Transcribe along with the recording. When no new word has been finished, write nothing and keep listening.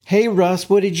Hey Russ,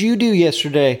 what did you do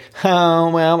yesterday? Oh,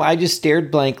 well, I just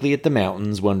stared blankly at the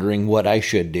mountains, wondering what I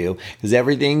should do, because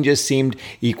everything just seemed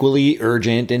equally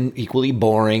urgent and equally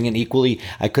boring and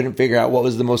I couldn't figure out what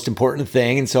was the most important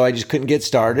thing, and so I just couldn't get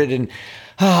started, and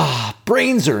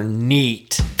brains are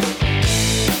neat.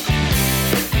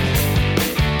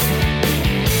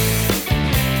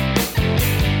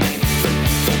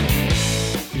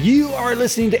 You are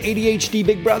listening to ADHD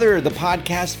Big Brother, the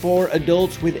podcast for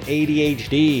adults with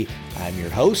ADHD. I'm your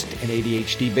host and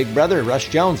ADHD Big Brother, Russ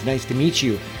Jones. Nice to meet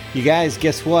you. You guys,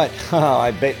 guess what?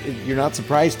 I bet you're not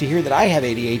surprised to hear that I have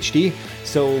ADHD.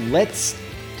 So let's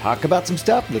talk about some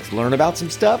stuff. Let's learn about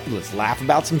some stuff. Let's laugh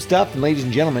about some stuff. And ladies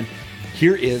and gentlemen,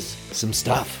 here is some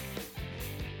stuff.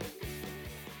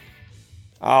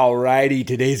 Alrighty,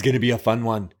 today's going to be a fun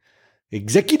one.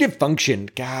 Executive function.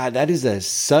 God, that is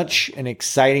such an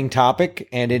exciting topic,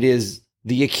 and it is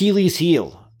the Achilles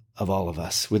heel of all of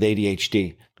us with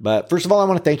ADHD. But first of all, I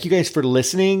want to thank you guys for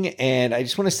listening, and I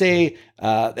just want to say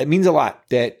that means a lot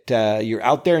that you're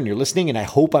out there and you're listening, and I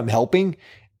hope I'm helping.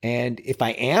 And if I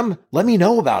am, let me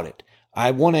know about it.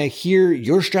 I want to hear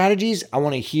your strategies. I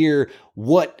want to hear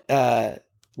what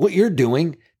you're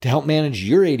doing to help manage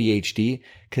your ADHD,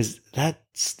 because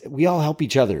we all help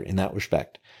each other in that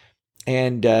respect.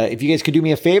 And if you guys could do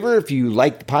me a favor, if you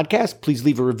like the podcast, please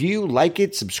leave a review, like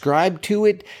it, subscribe to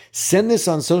it, send this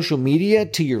on social media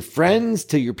to your friends,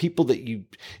 to your people that you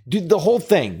do the whole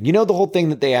thing. You know, the whole thing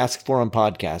that they ask for on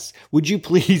podcasts. Would you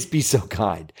please be so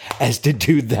kind as to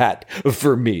do that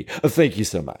for me? Thank you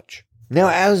so much. Now,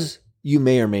 as you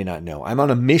may or may not know, I'm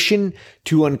on a mission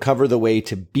to uncover the way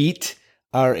to beat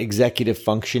our executive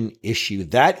function issue.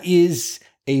 That is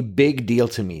a big deal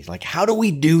to me. Like, how do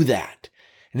we do that?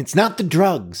 And it's not the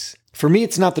drugs. For me,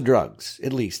 it's not the drugs,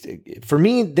 at least. For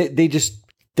me,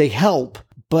 they help,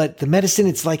 but the medicine,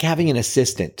 it's like having an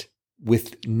assistant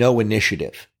with no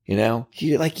initiative, you know?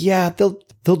 You're like, yeah, they'll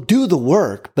do the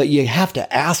work, but you have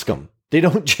to ask them. They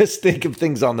don't just think of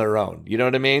things on their own. You know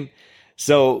what I mean?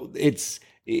 So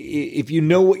if you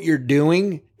know what you're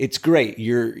doing, it's great.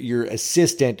 Your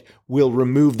assistant will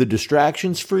remove the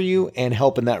distractions for you and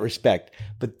help in that respect.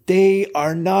 But they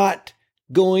are not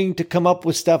going to come up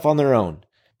with stuff on their own.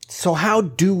 So how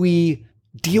do we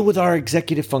deal with our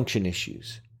executive function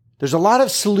issues? There's a lot of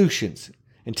solutions.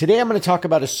 And today I'm going to talk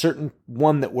about a certain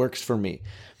one that works for me.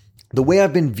 The way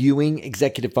I've been viewing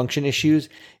executive function issues,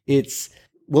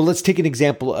 let's take an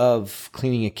example of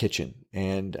cleaning a kitchen.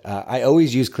 And I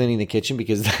always use cleaning the kitchen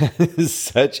because that is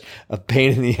such a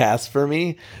pain in the ass for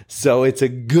me. So it's a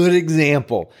good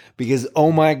example because,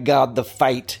 oh my God, the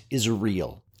fight is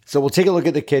real. So we'll take a look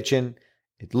at the kitchen.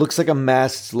 It looks like a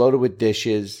mess. It's loaded with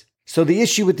dishes. So the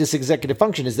issue with this executive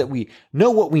function is that we know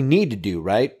what we need to do,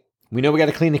 right? We know we got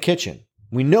to clean the kitchen.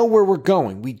 We know where we're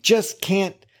going. We just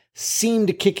can't seem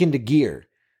to kick into gear,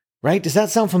 right? Does that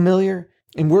sound familiar?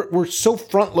 And we're so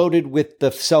front-loaded with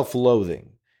the self-loathing,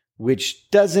 which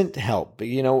doesn't help. But,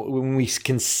 you know, when we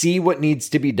can see what needs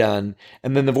to be done,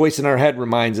 and then the voice in our head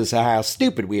reminds us how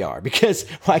stupid we are, because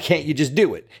why can't you just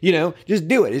do it? You know, just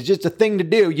do it. It's just a thing to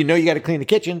do. You know you got to clean the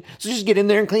kitchen, so just get in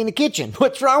there and clean the kitchen.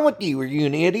 What's wrong with you? Are you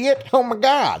an idiot? Oh my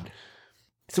God.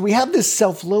 So we have this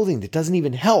self-loathing that doesn't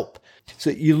even help.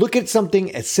 So you look at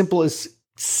something as simple as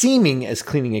seeming as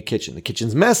cleaning a kitchen. The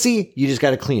kitchen's messy. You just got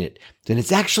to clean it. Then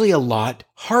it's actually a lot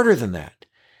harder than that.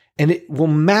 And it will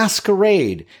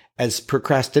masquerade as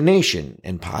procrastination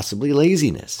and possibly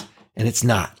laziness. And it's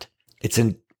not. It's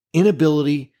an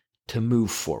inability to move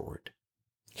forward.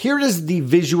 Here is the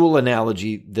visual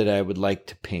analogy that I would like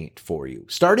to paint for you.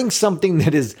 Starting something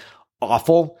that is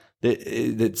awful,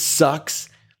 that sucks,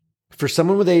 for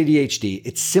someone with ADHD,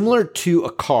 it's similar to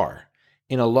a car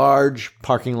in a large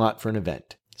parking lot for an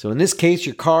event. So in this case,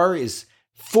 your car is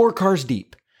 4 cars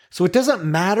deep. So it doesn't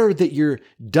matter that you're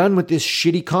done with this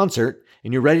shitty concert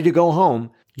and you're ready to go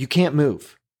home. You can't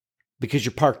move because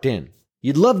you're parked in.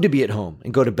 You'd love to be at home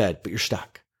and go to bed, but you're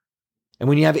stuck. And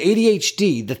when you have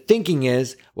ADHD, the thinking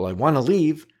is, well, I want to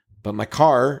leave, but my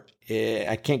car,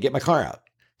 I can't get my car out.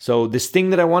 So this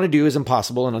thing that I want to do is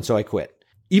impossible, and so I quit.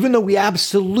 Even though we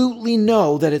absolutely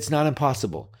know that it's not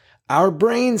impossible, our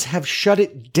brains have shut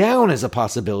it down as a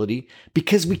possibility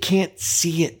because we can't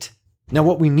see it. Now,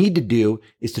 what we need to do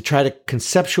is to try to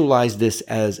conceptualize this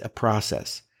as a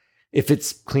process. If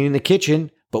it's cleaning the kitchen,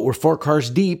 but we're 4 cars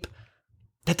deep,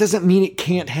 that doesn't mean it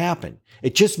can't happen.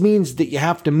 It just means that you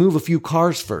have to move a few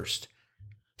cars first.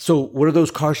 So what are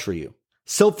those cars for you?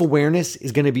 Self-awareness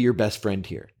is going to be your best friend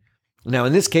here. Now,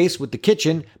 in this case, with the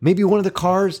kitchen, maybe one of the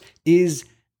cars is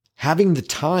having the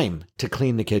time to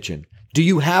clean the kitchen. Do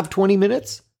you have 20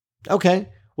 minutes? Okay,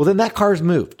 well then that car's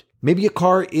moved. Maybe a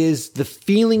car is the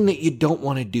feeling that you don't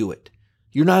want to do it.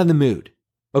 You're not in the mood.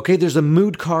 Okay, there's a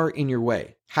mood car in your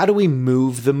way. How do we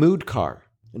move the mood car?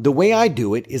 The way I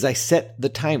do it is I set the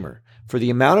timer for the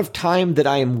amount of time that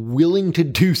I am willing to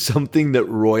do something that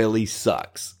royally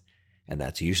sucks. And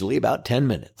that's usually about 10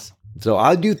 minutes. So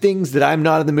I'll do things that I'm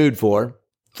not in the mood for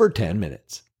 10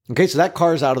 minutes. Okay, so that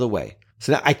car is out of the way.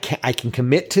 So now I can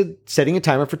commit to setting a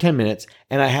timer for 10 minutes,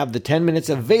 and I have the 10 minutes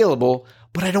available,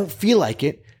 but I don't feel like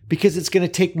it because it's going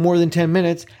to take more than 10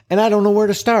 minutes, and I don't know where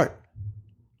to start.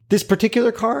 This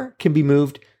particular car can be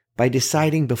moved by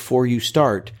deciding before you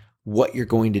start what you're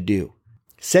going to do.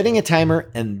 Setting a timer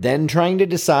and then trying to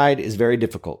decide is very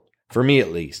difficult, for me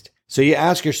at least. So you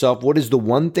ask yourself, what is the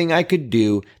one thing I could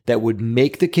do that would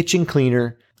make the kitchen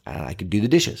cleaner? I could do the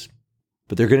dishes,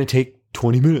 but they're going to take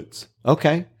 20 minutes.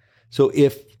 Okay. So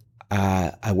if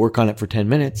I work on it for 10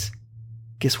 minutes,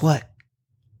 guess what?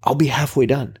 I'll be halfway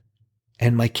done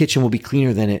and my kitchen will be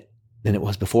cleaner than it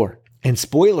was before. And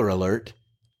spoiler alert,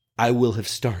 I will have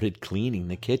started cleaning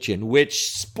the kitchen,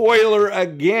 which, spoiler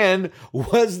again,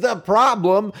 was the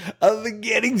problem of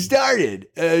getting started.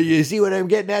 You see what I'm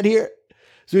getting at here?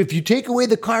 So if you take away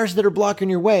the cars that are blocking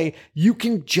your way, you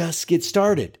can just get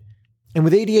started. And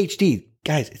with ADHD,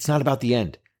 guys, it's not about the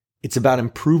end. It's about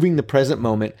improving the present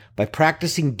moment by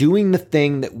practicing doing the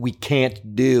thing that we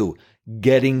can't do,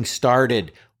 getting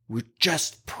started. We're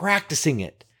just practicing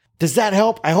it. Does that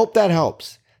help? I hope that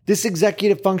helps. This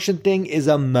executive function thing is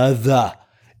a mother.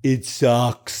 It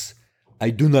sucks.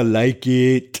 I do not like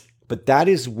it. But that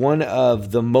is one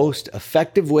of the most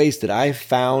effective ways that I've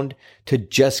found to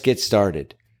just get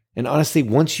started. And honestly,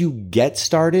 once you get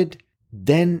started,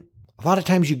 then a lot of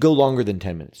times you go longer than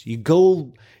 10 minutes.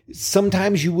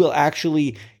 Sometimes you will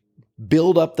actually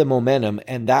build up the momentum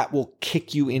and that will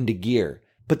kick you into gear.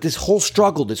 But this whole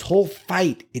struggle, this whole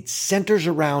fight, it centers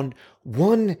around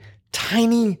one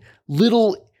tiny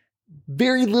little,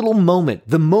 very little moment.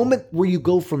 The moment where you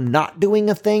go from not doing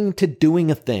a thing to doing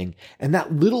a thing. And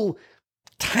that little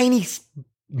tiny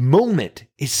moment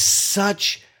is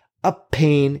such a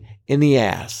pain in the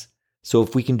ass. So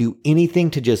if we can do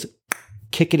anything to just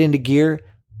kick it into gear,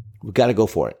 we've got to go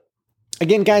for it.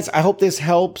 Again, guys, I hope this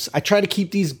helps. I try to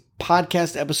keep these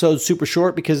podcast episodes super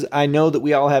short because I know that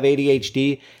we all have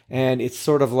ADHD and it's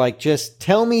sort of like, just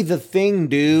tell me the thing,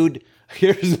 dude.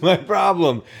 Here's my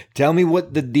problem. Tell me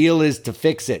what the deal is to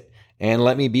fix it and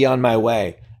let me be on my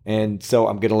way. And so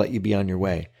I'm going to let you be on your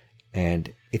way.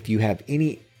 And if you have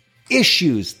any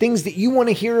issues, things that you want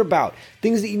to hear about,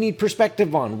 things that you need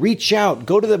perspective on, reach out,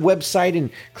 go to the website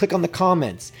and click on the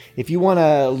comments. If you want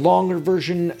a longer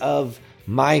version of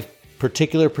my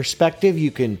particular perspective, you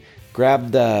can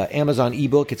grab the Amazon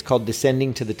ebook. It's called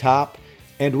Descending to the Top.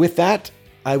 And with that,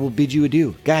 I will bid you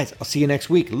adieu. Guys, I'll see you next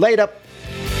week. Later.